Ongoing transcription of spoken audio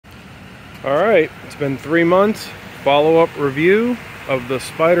Alright, it's been 3 months. Follow-up review of the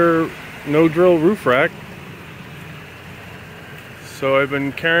Spider no-drill roof rack. So I've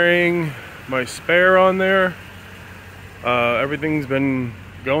been carrying my spare on there. Everything's been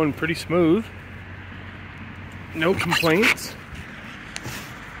going pretty smooth. No complaints.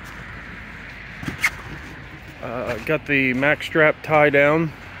 Got the max strap tie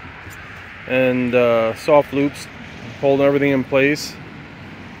down and soft loops holding everything in place.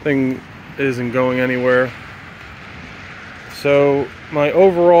 Thing isn't going anywhere. So my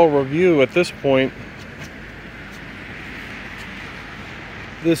overall review at this point,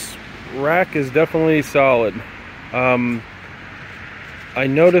 this rack is definitely solid. I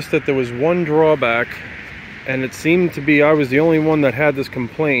noticed that there was one drawback, and it seemed to be I was the only one that had this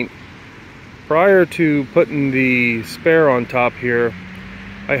complaint. Prior to putting the spare on top here,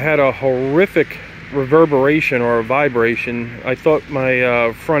 I had a horrific reverberation or a vibration. I thought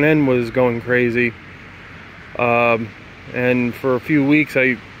my front end was going crazy, and for a few weeks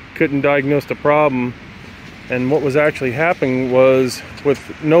I couldn't diagnose the problem. And what was actually happening was,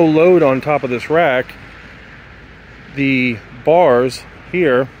 with no load on top of this rack, the bars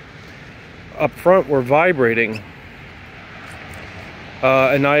here up front were vibrating,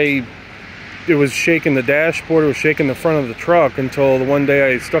 and it was shaking the dashboard, it was shaking the front of the truck, until the one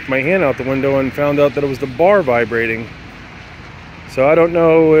day I stuck my hand out the window and found out that it was the bar vibrating. So I don't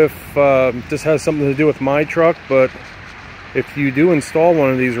know if this has something to do with my truck, but if you do install one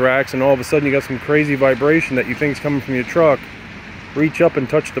of these racks and all of a sudden you got some crazy vibration that you think is coming from your truck, reach up and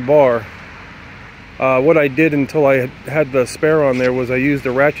touch the bar. What I did until I had the spare on there was I used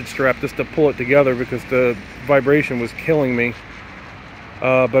a ratchet strap just to pull it together, because the vibration was killing me.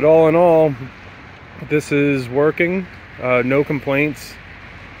 But all in all, this is working. No complaints.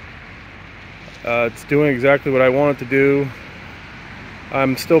 It's doing exactly what I want it to do.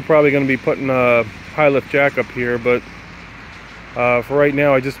 I'm still probably going to be putting a high lift jack up here, but for right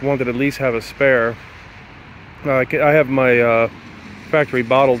now I just wanted to at least have a spare. I have my factory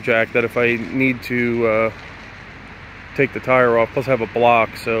bottle jack that if I need to take the tire off, plus I have a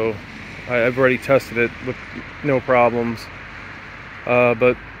block, so I've already tested it with no problems.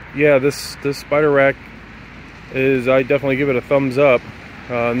 But yeah, this Spider rack is, I definitely give it a thumbs up.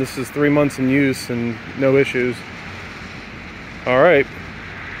 And this is 3 months in use and no issues. Alright,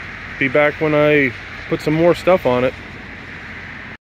 be back when I put some more stuff on it.